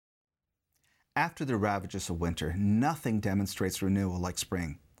After the ravages of winter, nothing demonstrates renewal like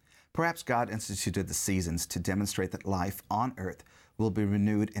spring. Perhaps God instituted the seasons to demonstrate that life on earth will be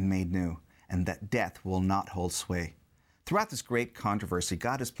renewed and made new, and that death will not hold sway. Throughout this great controversy,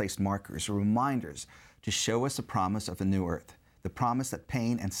 God has placed markers or reminders to show us the promise of a new earth, the promise that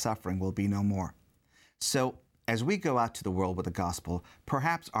pain and suffering will be no more. So, as we go out to the world with the gospel,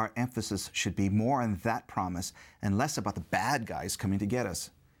 perhaps our emphasis should be more on that promise and less about the bad guys coming to get us.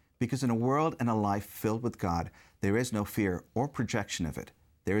 Because in a world and a life filled with God, there is no fear or projection of it.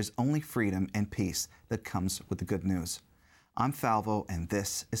 There is only freedom and peace that comes with the good news. I'm Falvo, and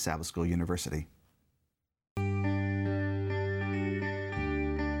this is Sabbath School University.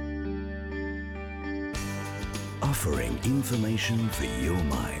 Offering information for your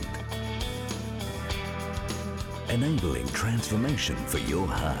mind. Enabling transformation for your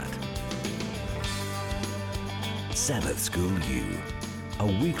heart. Sabbath School U, a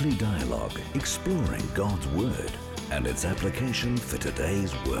weekly dialogue exploring God's Word and its application for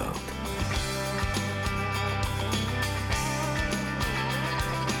today's world.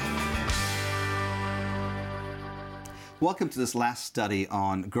 Welcome to this last study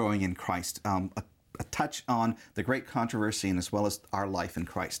on growing in Christ, a touch on the great controversy and as well as our life in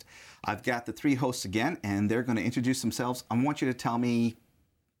Christ. I've got the three hosts again, and they're going to introduce themselves. I want you to tell me,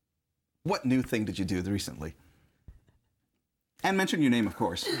 what new thing did you do recently? And mention your name, of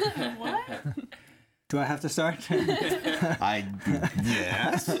course. What? Do I have to start? Yes.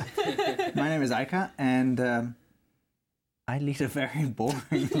 My name is Aika, and I lead a very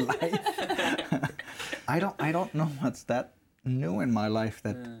boring life. I don't know what's that new in my life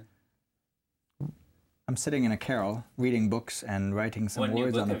that I'm sitting in a carrel, reading books and writing some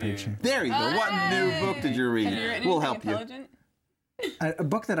words on the page. There you go. What new book did you read? We'll help you. A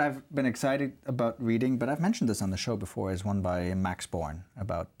book that I've been excited about reading, but I've mentioned this on the show before, is one by Max Born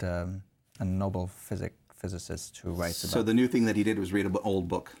about a Nobel physicist who writes about... So the new thing that he did was read an old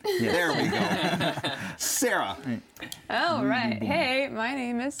book. Yes. There we go. Sarah. Oh, right. Hey, my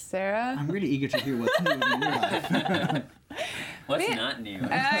name is Sarah. I'm really eager to hear what's new in your life. What's not new?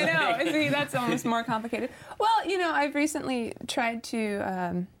 I know. See, that's almost more complicated. Well, you know, I've recently tried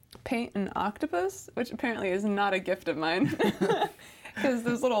to paint an octopus, which apparently is not a gift of mine. Because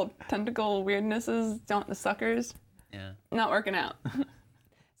those little tentacle weirdnesses, the suckers, not working out.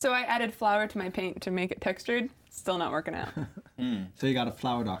 So I added flour to my paint to make it textured. Still not working out. So you got a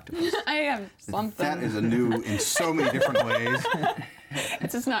flowered octopus. I have something. That is a new in so many different ways.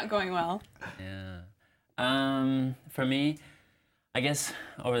 It's just not going well. Yeah. For me, I guess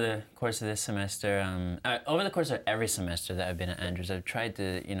over the course of this semester, over the course of every semester that I've been at Andrews, I've tried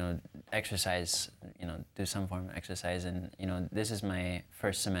to, exercise, do some form of exercise. And, this is my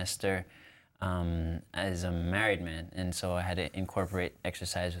first semester as a married man. And so I had to incorporate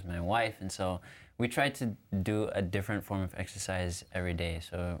exercise with my wife. And so we tried to do a different form of exercise every day.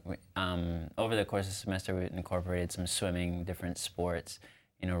 So over the course of the semester, we incorporated some swimming, different sports,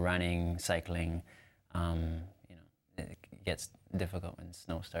 running, cycling. It gets difficult when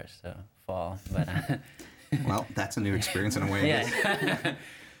snow starts to fall, but well, that's a new experience in a way. Yeah.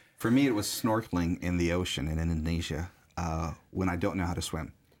 For me, it was snorkeling in the ocean in Indonesia when I don't know how to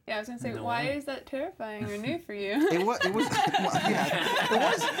swim. Yeah, I was gonna say, why is that terrifying or new for you? It was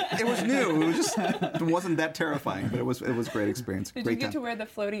new. It wasn't that terrifying, but it was a great experience. Did great you get time. to wear the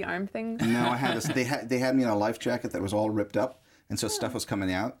floaty arm things? No, I had they had me in a life jacket that was all ripped up, and so stuff was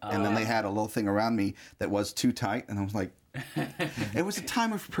coming out, and then they had a little thing around me that was too tight, and I was like, it was a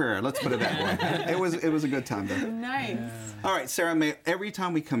time of prayer. Let's put it that way. It was a good time though. Nice. All right, Sarah, every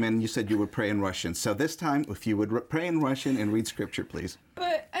time we come in, you said you would pray in Russian. So this time, if you would pray in Russian and read scripture, please.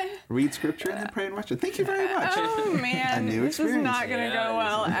 But read scripture and then pray in Russian. Thank you very much. Oh man, this is not going to go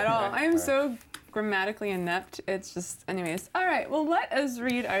well at all. I am so grammatically inept. It's just, anyways. All right, well, let us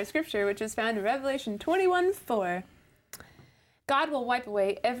read our scripture, which is found in Revelation 21:4. God will wipe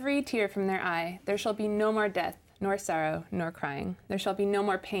away every tear from their eye. There shall be no more death, nor sorrow, nor crying. There shall be no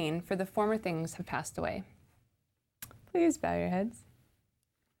more pain, for the former things have passed away. Please bow your heads.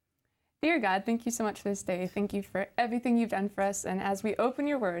 Dear God, thank you so much for this day. Thank you for everything you've done for us. And as we open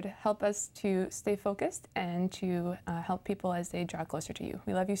your word, help us to stay focused and to help people as they draw closer to you.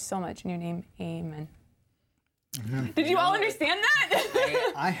 We love you so much. In your name, amen. Did you all understand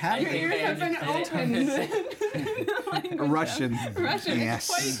that? I have. Your ears have been opened. Russian. Yes.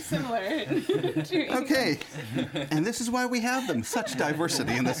 Quite similar. Okay. And this is why we have them. Such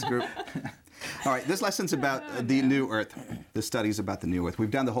diversity in this group. All right, this lesson's about the new earth. The study's about the new earth.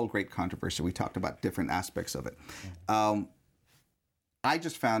 We've done the whole great controversy. We talked about different aspects of it. I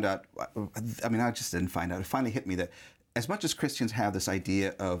just found out, I just didn't find out. It finally hit me that as much as Christians have this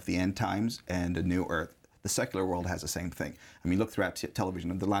idea of the end times and a new earth, the secular world has the same thing. I mean, look throughout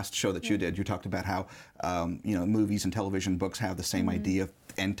television. The last show that you did, you talked about how movies and television, books have the same idea of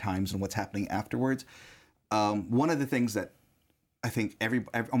end times and what's happening afterwards. One of the things that I think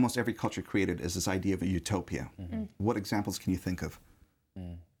almost every culture created is this idea of a utopia. What examples can you think of?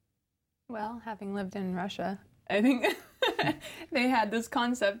 Well, having lived in Russia, I think they had this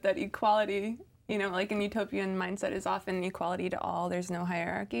concept that equality, like an utopian mindset is often equality to all. There's no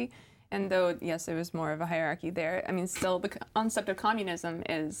hierarchy. And though, yes, there was more of a hierarchy there, I mean, still the concept of communism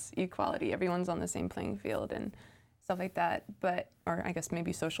is equality. Everyone's on the same playing field and stuff like that. Or I guess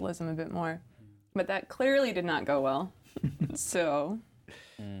maybe socialism a bit more. But that clearly did not go well. So,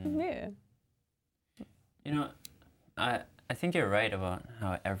 yeah. I think you're right about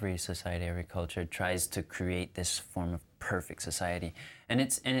how every society, every culture tries to create this form of perfect society, and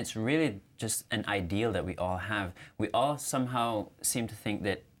it's really just an ideal that we all have. We all somehow seem to think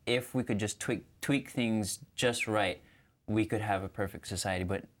that if we could just tweak things just right, we could have a perfect society.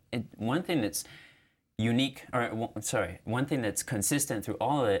 But one thing that's one thing that's consistent through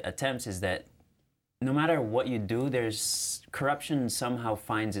all the attempts is that no matter what you do, there's corruption somehow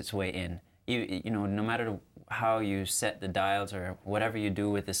finds its way in. No matter how you set the dials or whatever you do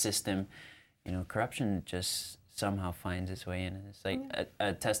with the system, corruption just somehow finds its way in. It's like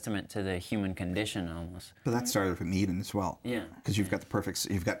a testament to the human condition almost. But that started from Eden as well. Yeah. Because you've got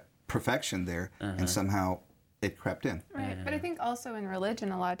perfection there, and somehow it crept in. Right, but I think also in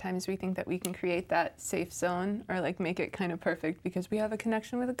religion, a lot of times we think that we can create that safe zone or like make it kind of perfect because we have a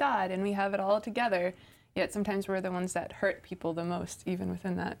connection with God and we have it all together. Yet sometimes we're the ones that hurt people the most, even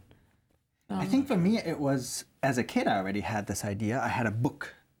within that. I think for me, it was, as a kid, I already had this idea. I had a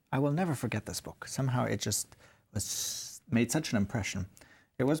book. I will never forget this book. Somehow it just made such an impression.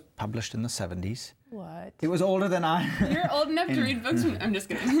 It was published in the 70s. What? It was older than I. You're old enough to read books. I'm just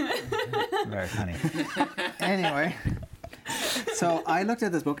kidding. Very funny. Anyway, so I looked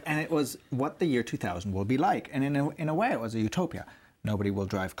at this book, and it was what the year 2000 will be like. And in a way, it was a utopia. Nobody will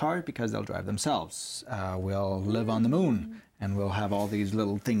drive cars because they'll drive themselves. We'll live on the moon, and we'll have all these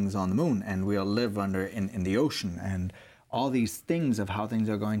little things on the moon, and we'll live in the ocean, and all these things of how things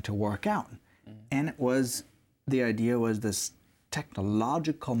are going to work out. And the idea was this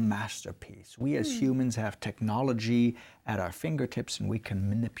technological masterpiece. We as humans have technology at our fingertips, and we can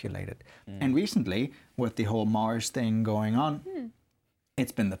manipulate it. And recently, with the whole Mars thing going on,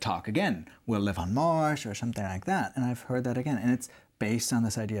 it's been the talk again. We'll live on Mars or something like that. And I've heard that again. And it's based on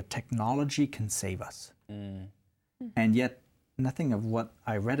this idea technology can save us. And yet, nothing of what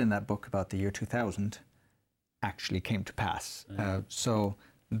I read in that book about the year 2000 actually came to pass. So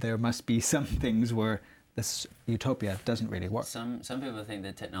there must be some things where this utopia doesn't really work. Some people think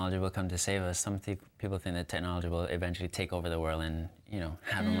that technology will come to save us. Some people think that technology will eventually take over the world and,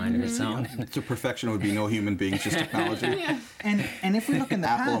 have a mind of its own. So perfection would be no human beings, just technology. And if we look in the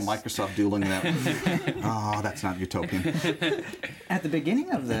Apple past, and Microsoft dueling that. Oh, that's not utopian. at the beginning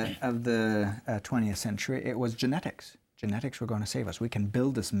of the 20th century, it was genetics. Genetics were going to save us. We can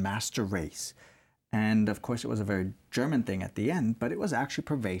build this master race. And of course, it was a very German thing at the end, but it was actually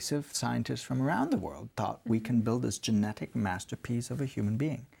pervasive. Scientists from around the world thought we can build this genetic masterpiece of a human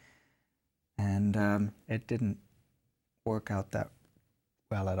being. And it didn't work out that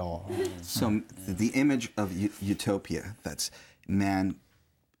well at all. So the image of utopia that's man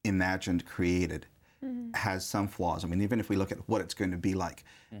imagined, created, has some flaws. I mean, even if we look at what it's going to be like,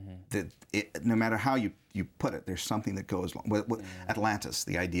 no matter how you put it, there's something that goes wrong. Atlantis,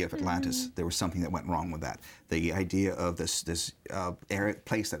 the idea of Atlantis, there was something that went wrong with that. The idea of this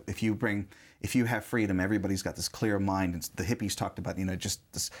place that if you have freedom, everybody's got this clear mind. And the hippies talked about, just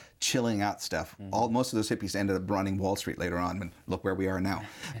this chilling out stuff. Most of those hippies ended up running Wall Street later on, and look where we are now.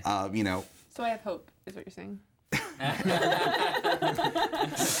 So I have hope, is what you're saying.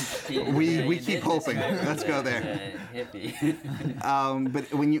 we keep hoping. Let's go there.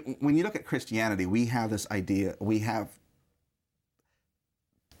 But when you look at Christianity, we have this idea. We have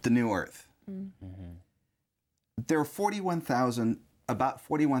the new earth. There are about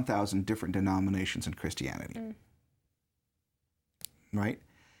 41,000 different denominations in Christianity, right?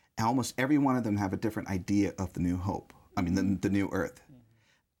 And almost every one of them have a different idea of the new hope. I mean, the new earth.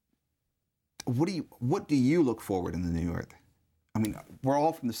 What do you look forward in the new earth? I mean, we're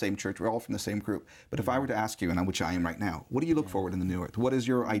all from the same church, we're all from the same group. But if I were to ask you, and which I am right now, what do you look forward in the new earth? What is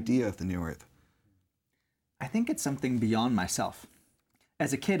your idea of the new earth? I think it's something beyond myself.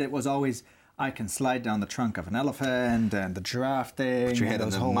 As a kid, it was always, I can slide down the trunk of an elephant and the giraffe thing. Put your head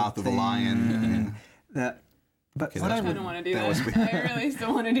in the mouth of a lion. But Okay, I don't want to do that. I really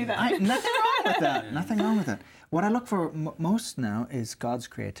still want to do that. nothing wrong wrong with that. Nothing wrong with that. What I look for most now is God's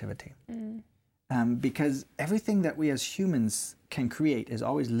creativity. Because everything that we as humans can create is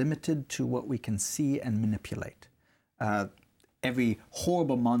always limited to what we can see and manipulate. Every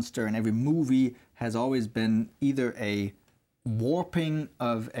horrible monster in every movie has always been either a warping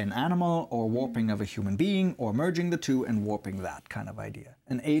of an animal or warping of a human being, or merging the two and warping that kind of idea.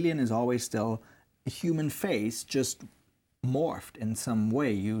 An alien is always still a human face, just morphed in some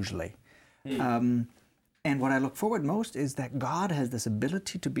way usually. And what I look forward most is that God has this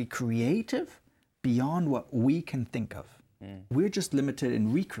ability to be creative beyond what we can think of. We're just limited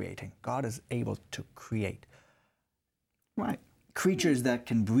in recreating. God is able to create. Right. Creatures that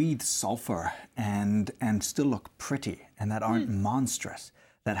can breathe sulfur and still look pretty and that aren't monstrous,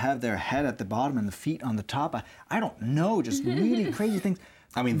 that have their head at the bottom and the feet on the top. I don't know, just really crazy things.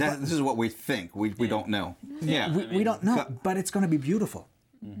 I mean, this is what we think. We don't know. Yeah. We don't know, but it's going to be beautiful.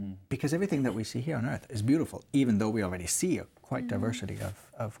 Because everything that we see here on Earth is beautiful, even though we already see a quite diversity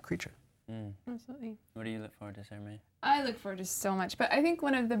of creatures. Absolutely. What do you look forward to, Sarah Mae? I look forward to so much, but I think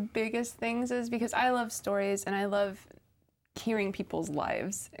one of the biggest things is because I love stories and I love hearing people's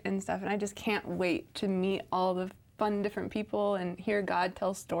lives and stuff, and I just can't wait to meet all the fun different people and hear God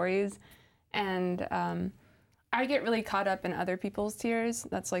tell stories. And I get really caught up in other people's tears.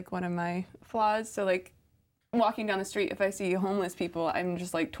 That's like one of my flaws. So like walking down the street, if I see homeless people, I'm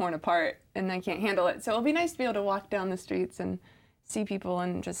just like torn apart and I can't handle it. So it'll be nice to be able to walk down the streets and see people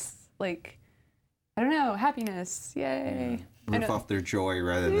and just like, I don't know, happiness, yay. Roof off their joy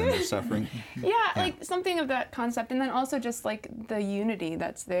rather than their suffering. Yeah, like something of that concept. And then also just like the unity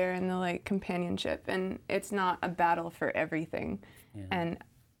that's there and the like companionship. And it's not a battle for everything. Yeah. And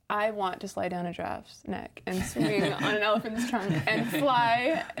I want to slide down a giraffe's neck and swing on an elephant's trunk and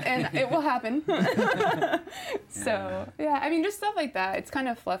fly, and it will happen. So, yeah, I mean, just stuff like that. It's kind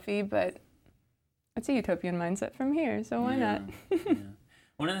of fluffy, but it's a utopian mindset from here, so why not?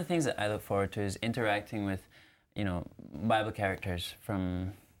 One of the things that I look forward to is interacting with, Bible characters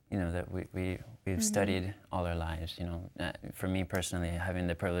from, that we've studied all our lives. For me personally, having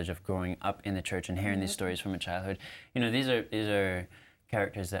the privilege of growing up in the church and hearing these stories from a childhood, these are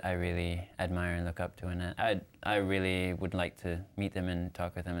characters that I really admire and look up to, and I really would like to meet them and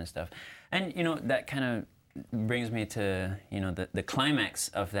talk with them and stuff. And that kind of brings me to the climax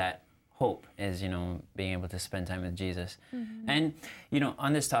of that hope is being able to spend time with Jesus. And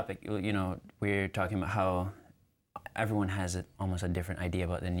on this topic, we're talking about how everyone has almost a different idea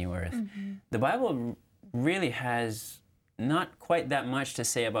about the new earth. The Bible really has not quite that much to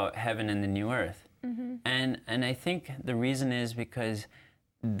say about heaven and the new earth. And I think the reason is because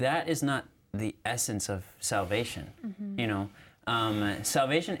that is not the essence of salvation.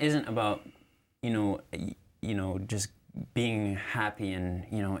 Salvation isn't about just being happy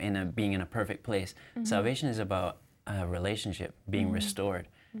and being in a perfect place. Salvation is about a relationship being restored,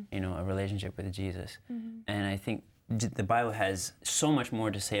 a relationship with Jesus. And I think the Bible has so much more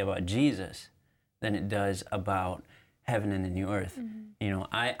to say about Jesus than it does about heaven and the new earth.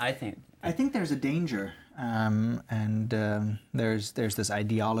 I think there's a danger, and there's this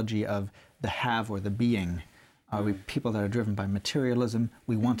ideology of the have or the being. We people that are driven by materialism.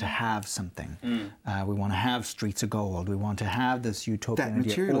 We want to have something. We want to have streets of gold. We want to have this utopian that idea.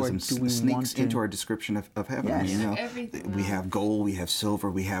 materialism sneaks into our description of heaven. Yes. We have gold, we have silver,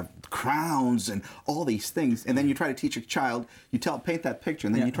 we have crowns, and all these things. And then you try to teach a child. Paint that picture,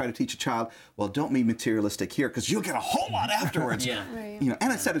 and then you try to teach a child. Well, don't be materialistic here, because you'll get a whole lot afterwards. And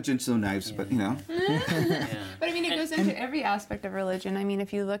a set of Jinso knives, but But I mean, it goes into every aspect of religion. I mean,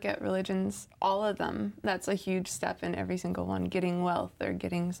 if you look at religions, all of them, that's a huge step in every single one, getting wealth or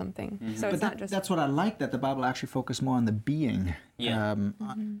getting something. So it's not just... That's what I like, that the Bible actually focuses more on the being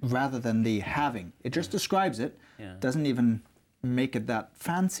rather than the having. It just describes it, doesn't even make it that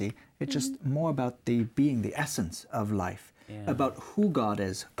fancy. It's just more about the being, the essence of life, about who God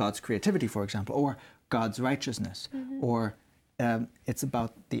is, God's creativity, for example, or God's righteousness, or it's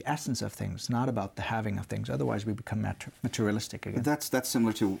about the essence of things, not about the having of things. Otherwise, we become materialistic again. That's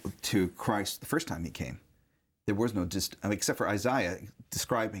similar to Christ the first time he came. There was no, except for Isaiah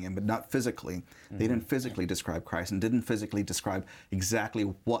describing him, but not physically. They didn't physically describe Christ and didn't physically describe exactly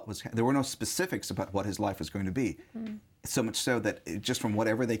what was. There were no specifics about what his life was going to be. So much so that just from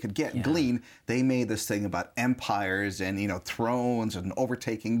whatever they could glean, they made this thing about empires and thrones and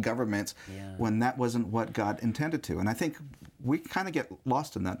overtaking governments when that wasn't what God intended to. And I think we kind of get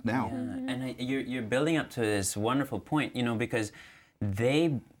lost in that now. And you're building up to this wonderful point, because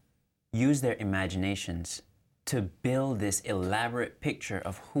they use their imaginations to build this elaborate picture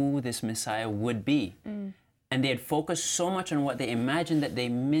of who this Messiah would be. and they had focused so much on what they imagined that they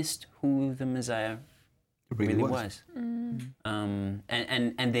missed who the Messiah really was.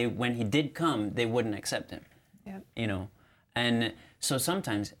 And they, when he did come, they wouldn't accept him. Yep. You know, and so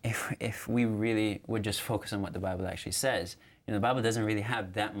sometimes if we really would just focus on what the Bible actually says, you know, the Bible doesn't really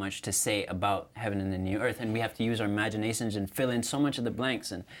have that much to say about heaven and the new earth, and we have to use our imaginations and fill in so much of the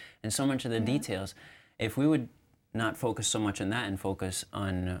blanks and so much of the details. If we would not focus so much on that and focus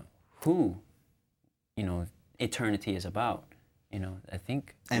on who, you know, eternity is about, you know, I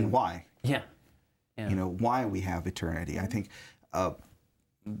think. And why. Yeah. You know, why we have eternity. I think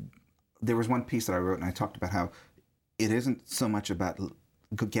there was one piece that I wrote, and I talked about how it isn't so much about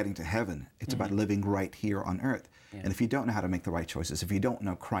getting to heaven. It's about living right here on earth. Yeah. And if you don't know how to make the right choices, if you don't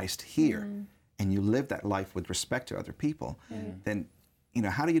know Christ here, and you live that life with respect to other people, then, you know,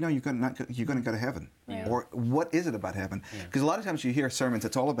 how do you know you're going to go to heaven? Yeah. Or what is it about heaven? Because a lot of times you hear sermons,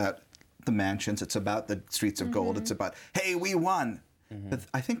 it's all about the mansions, it's about the streets of gold, it's about, hey, we won. But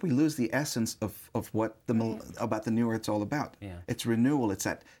I think we lose the essence of what about the new earth's all about. Yeah. It's renewal, it's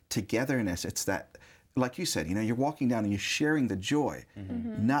that togetherness, it's that, like you said, you know, you're walking down and you're sharing the joy,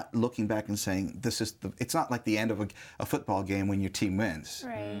 not looking back and saying, it's not like the end of a football game when your team wins.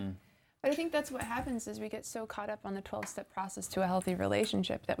 Right. But I think that's what happens is we get so caught up on the 12-step process to a healthy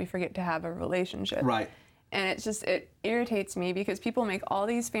relationship that we forget to have a relationship. Right. And it irritates me because people make all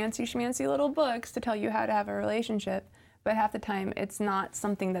these fancy schmancy little books to tell you how to have a relationship, but half the time it's not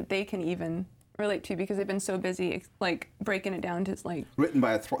something that they can even relate to because they've been so busy like breaking it down to like written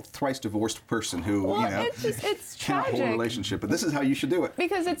by a thrice divorced person who, you know, it's can't hold a tragic relationship, but this is how you should do it.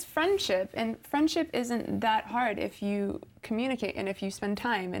 because it's friendship, and friendship isn't that hard if you communicate and if you spend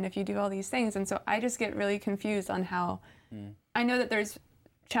time and if you do all these things. And so I just get really confused on how I know that there's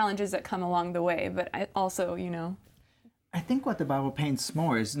challenges that come along the way, but I also, you know, I think what the Bible paints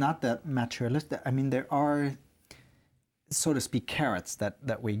more is not that materialistic. I mean, there are, so to speak, carrots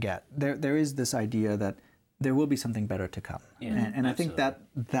that we get. There is this idea that there will be something better to come. Yeah, and I think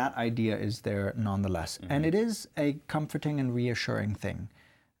that idea is there nonetheless. And it is a comforting and reassuring thing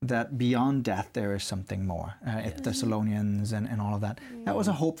that beyond death there is something more. Thessalonians and all of that. That was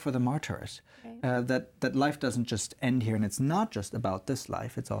a hope for the martyrs. That life doesn't just end here, and it's not just about this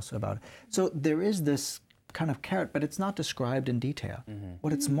life, it's also about... So there is this kind of carrot, but it's not described in detail.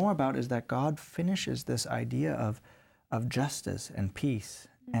 What it's more about is that God finishes this idea of justice and peace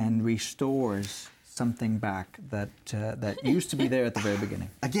and restores something back that used to be there at the very beginning.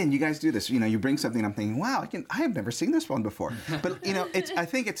 Again, you guys do this. You know, you bring something, and I'm thinking, wow, I have never seen this one before. But you know, I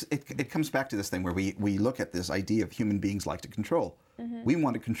think it comes back to this thing where we look at this idea of human beings like to control. We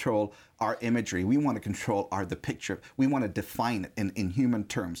want to control our imagery. We want to control the picture. We want to define it in human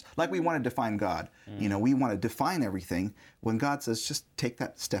terms, like we want to define God. You know, we want to define everything when God says, just take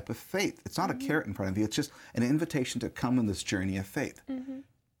that step of faith. It's not a carrot in front of you. It's just an invitation to come on this journey of faith.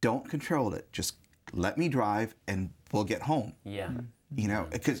 Don't control it. Just let me drive and we'll get home. Yeah. You know,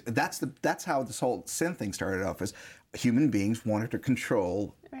 because that's how this whole sin thing started off, is human beings wanted to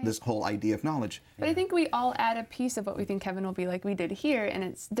control this whole idea of knowledge. But I think we all add a piece of what we think heaven will be like we did here, and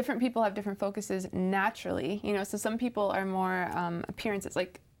it's different people have different focuses naturally, you know, so some people are more appearances.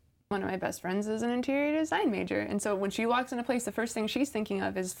 Like one of my best friends is an interior design major, and so when she walks in a place, the first thing she's thinking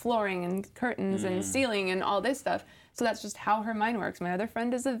of is flooring and curtains and ceiling and all this stuff. So that's just how her mind works. My other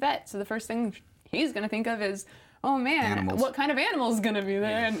friend is a vet, so the first thing he's going to think of is, oh man, animals. What kind of animal is going to be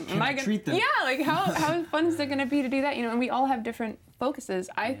there? And am I gonna treat them? Yeah, like how fun is it going to be to do that? You know, and we all have different focuses.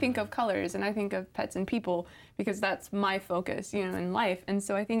 I think of colors and I think of pets and people because that's my focus, you know, in life. And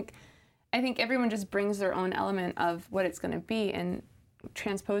so I think everyone just brings their own element of what it's going to be and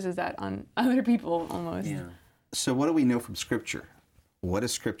transposes that on other people almost. Yeah. So what do we know from Scripture? What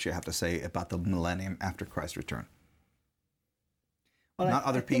does Scripture have to say about the millennium after Christ's return? Well, Not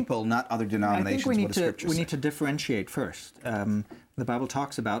other people, not other denominations. I think what does Scripture we say? need to differentiate first. The Bible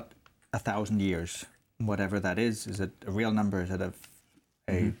talks about 1,000 years, whatever that is. Is it a real number? Is it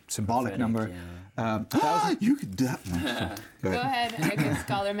a symbolic number? Yeah. You could do that. Go ahead, American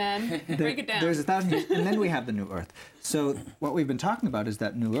scholar man. Break it down. There's 1,000 years, and then we have the new earth. So what we've been talking about is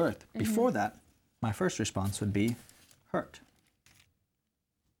that new earth. Before that, my first response would be hurt.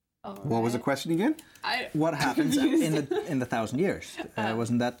 What was the question again? What happens in the 1,000 years?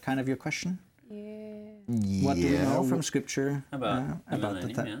 Wasn't that kind of your question? Yeah. What do we know from Scripture About the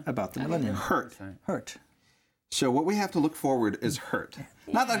millennium, about the millennium? Hurt. Hurt. So what we have to look forward is hurt.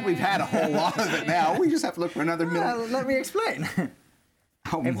 Not that we've had a whole lot of it now. We just have to look for another million. Let me explain.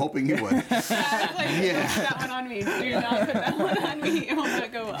 I'm hoping you would. That one on me. Do not put that one on me. It will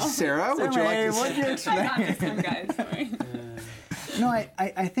not go well. Sarah, would you like to I got this one, guys. Sorry. No,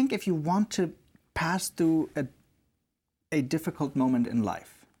 I think if you want to pass through a difficult moment in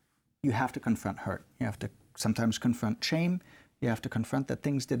life, you have to confront hurt. You have to sometimes confront shame. You have to confront that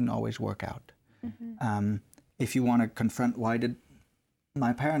things didn't always work out. If you want to confront why did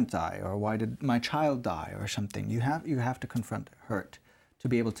my parent die or why did my child die or something, you have to confront hurt to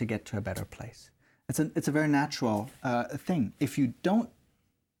be able to get to a better place. It's a very natural thing. If you don't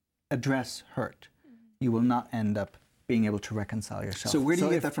address hurt, you will not end up being able to reconcile yourself. So where do you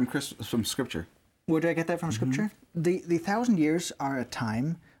get that from Scripture? Where do I get that from Scripture? The 1,000 years are a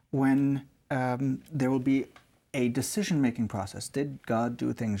time when there will be a decision-making process. Did God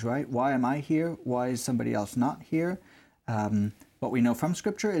do things right? Why am I here? Why is somebody else not here? What we know from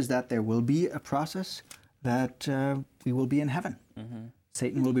Scripture is that there will be a process that we will be in heaven.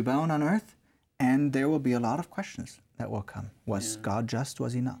 Satan will be bound on earth, and there will be a lot of questions that will come. Was God just?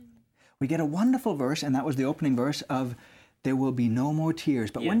 Was he not? We get a wonderful verse, and that was the opening verse of there will be no more tears.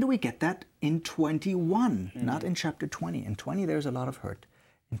 But when do we get that? In 21, not in chapter 20. In 20, there's a lot of hurt.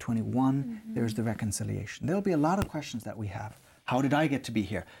 In 21, there's the reconciliation. There'll be a lot of questions that we have. How did I get to be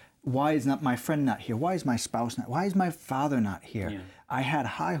here? Why is not my friend not here? Why is my spouse not? Why is my father not here? I had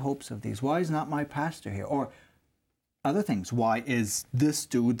high hopes of these. Why is not my pastor here? Or other things. Why is this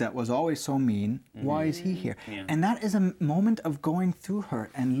dude that was always so mean, why is he here? And that is a moment of going through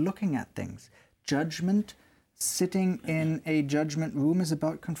hurt and looking at things. Judgment, sitting in a judgment room is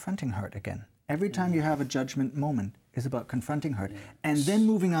about confronting hurt again. Every time you have a judgment moment is about confronting hurt and then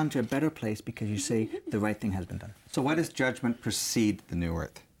moving on to a better place because you say the right thing has been done. So why does judgment precede the new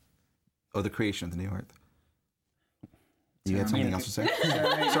earth? Or the creation of the new earth? You had something else to say?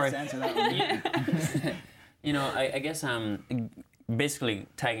 Sorry. Answer that one. You know, I guess basically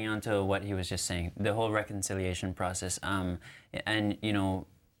tagging on to what he was just saying, the whole reconciliation process, and, you know,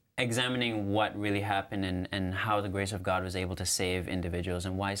 examining what really happened and how the grace of God was able to save individuals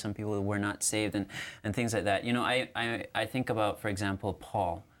and why some people were not saved and things like that. You know, I think about, for example,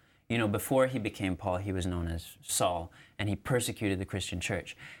 Paul. You know, before he became Paul, he was known as Saul, and he persecuted the Christian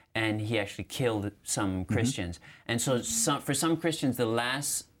church. And he actually killed some Christians. And so for some Christians, the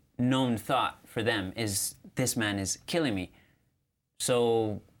last known thought for them is, this man is killing me.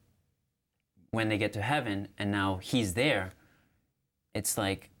 So when they get to heaven and now he's there, it's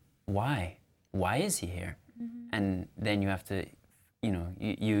like, why? Why is he here? And then you have to, you know,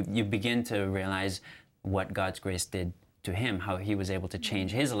 you begin to realize what God's grace did to him, how he was able to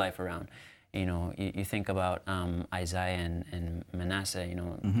change his life around. You know, you think about Isaiah and Manasseh, you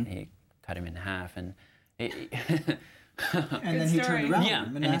know, he cut him in half and... And then he turned around. Yeah,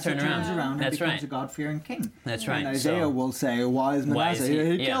 Manasseh and he turned turns around. around and That's becomes right. a God-fearing king. That's right. And Isaiah will say, why is Manasseh here?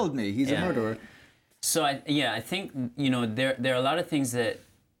 He killed me. He's a murderer. So I think, you know, there are a lot of things that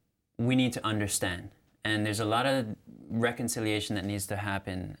we need to understand. And there's a lot of reconciliation that needs to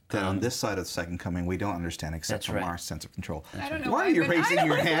happen. That on this side of the second coming, we don't understand except from our sense of control. I don't know Why are you raising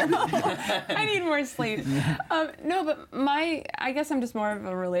your hand? I need more sleep. No, but I guess I'm just more of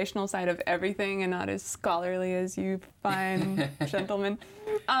a relational side of everything and not as scholarly as you fine gentlemen.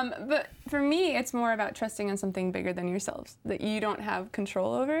 But for me, it's more about trusting in something bigger than yourselves that you don't have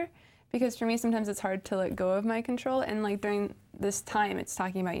control over. Because for me, sometimes it's hard to let go of my control. And like during this time, it's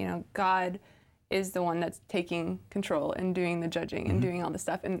talking about, you know, God is the one that's taking control and doing the judging and doing all this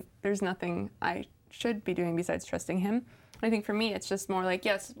stuff. And there's nothing I should be doing besides trusting him. And I think for me, it's just more like,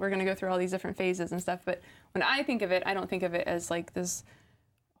 yes, we're going to go through all these different phases and stuff. But when I think of it, I don't think of it as like this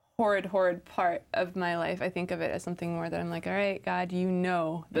horrid part of my life. I think of it as something more that I'm like, all right, God, you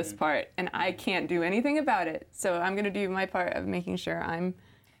know this part and I can't do anything about it. So I'm going to do my part of making sure I'm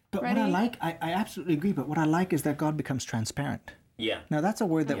But ready. what I like, I absolutely agree, but what I like is that God becomes transparent. Yeah. Now, that's a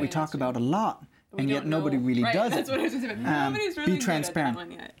word that we talk about a lot, and yet don't nobody know. really Right, does that's it. what I was just saying. Nobody's really be good transparent. at that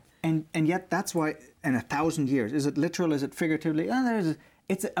one yet. And yet that's why in 1,000 years, is it literal, is it figuratively?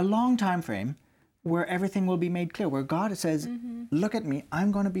 It's a long time frame where everything will be made clear, where God says, look at me,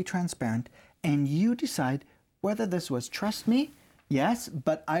 I'm going to be transparent, and you decide whether this was trust me, yes,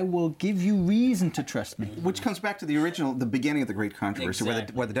 but I will give you reason to trust me. Which comes back to the beginning of the Great Controversy,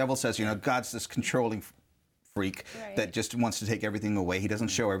 Exactly. where the devil says, you know, God's this controlling freak that just wants to take everything away. He doesn't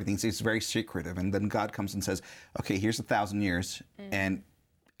show everything. He's very secretive. And then God comes and says, okay, here's 1,000 years, and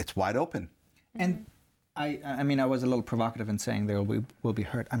it's wide open. And I mean, I was a little provocative in saying there will be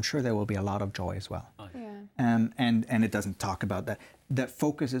hurt. I'm sure there will be a lot of joy as well. Yeah. And it doesn't talk about that. That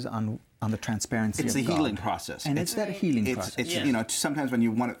focuses on the transparency It's of the God. healing process. And it's that healing It's process. you know, sometimes when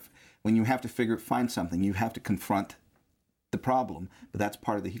you have to find something, you have to confront the problem, but that's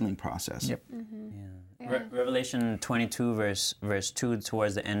part of the healing process. Yep. Revelation 22, verse 2,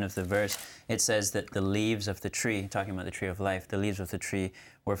 towards the end of the verse, it says that the leaves of the tree, talking about the tree of life, the leaves of the tree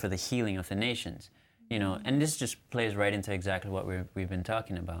were for the healing of the nations. You know, and this just plays right into exactly what we've been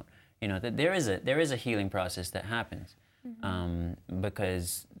talking about. You know, that there is a healing process that happens.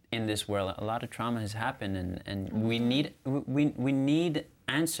 Because in this world, a lot of trauma has happened, and we need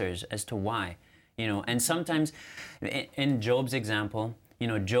answers as to why. You know, and sometimes, in Job's example, you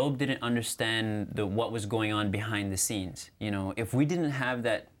know, Job didn't understand what was going on behind the scenes. You know, if we didn't have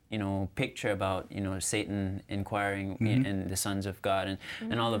that, you know, picture about, you know, Satan inquiring in the sons of God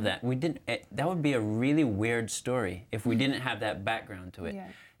and all of that, that would be a really weird story if we didn't have that background to it. Yeah.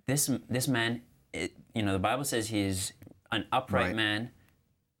 This man, you know, the Bible says he is an upright man,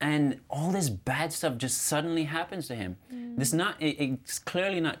 and all this bad stuff just suddenly happens to him. It's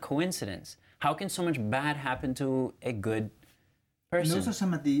clearly not coincidence. How can so much bad happen to a good person? And those are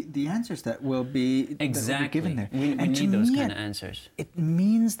some of the answers that will be given there. We need those kind of answers. It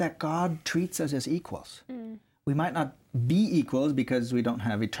means that God treats us as equals. We might not be equals because we don't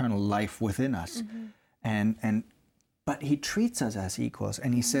have eternal life within us, but He treats us as equals,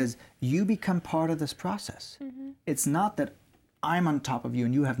 and He says, "You become part of this process." It's not that I'm on top of you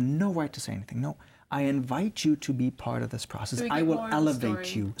and you have no right to say anything. No. I invite you to be part of this process. I will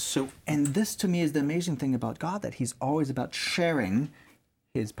elevate you. And this to me is the amazing thing about God, that He's always about sharing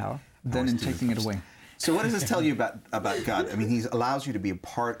His power than in taking it away. So what does this tell you about God? I mean, He allows you to be a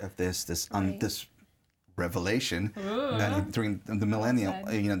part of this revelation during the millennium.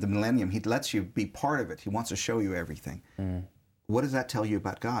 You know, the millennium. He lets you be part of it. He wants to show you everything. What does that tell you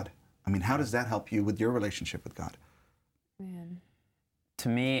about God? I mean, how does that help you with your relationship with God? Man. To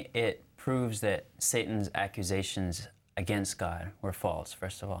me, it proves that Satan's accusations against God were false,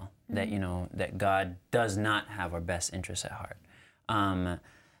 first of all. That, you know, that God does not have our best interests at heart.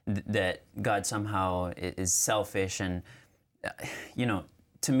 That God somehow is selfish, and, you know,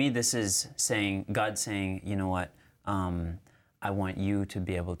 to me this is God saying, you know what, I want you to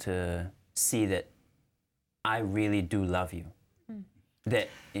be able to see that I really do love you.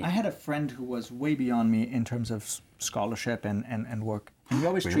 I had a friend who was way beyond me in terms of scholarship and work. And he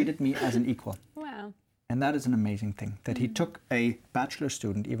always treated me as an equal. Wow. And that is an amazing thing, that he took a bachelor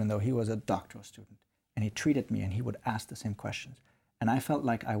student, even though he was a doctoral student, and he treated me, and he would ask the same questions. And I felt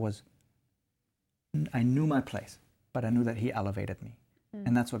like I knew my place, but I knew that He elevated me.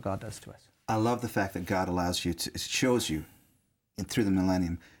 And that's what God does to us. I love the fact that God allows you to, shows you through the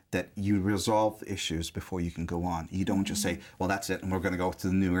millennium that you resolve issues before you can go on. You don't just say, well, that's it, and we're going to go to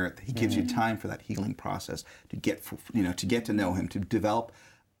the new earth. He gives you time for that healing process to get to know Him, to develop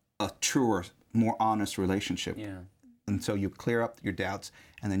a truer, more honest relationship. Yeah. And so you clear up your doubts,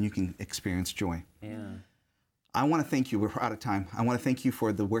 and then you can experience joy. Yeah. I want to thank you. We're out of time. I want to thank you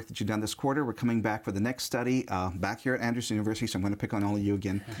for the work that you've done this quarter. We're coming back for the next study back here at Andrews University, so I'm going to pick on all of you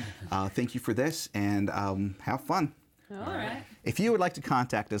again. Thank you for this, and have fun. All right. If you would like to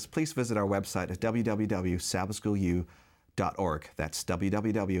contact us, please visit our website at www.sabbathschoolu.org. That's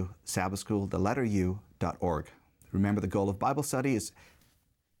www.sabbathschool.org. Remember, the goal of Bible study is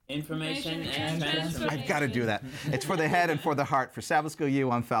information and transformation. I've got to do that. It's for the head and for the heart. For Sabbath School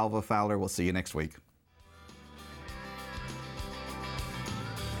U, I'm Falvo Fowler. We'll see you next week.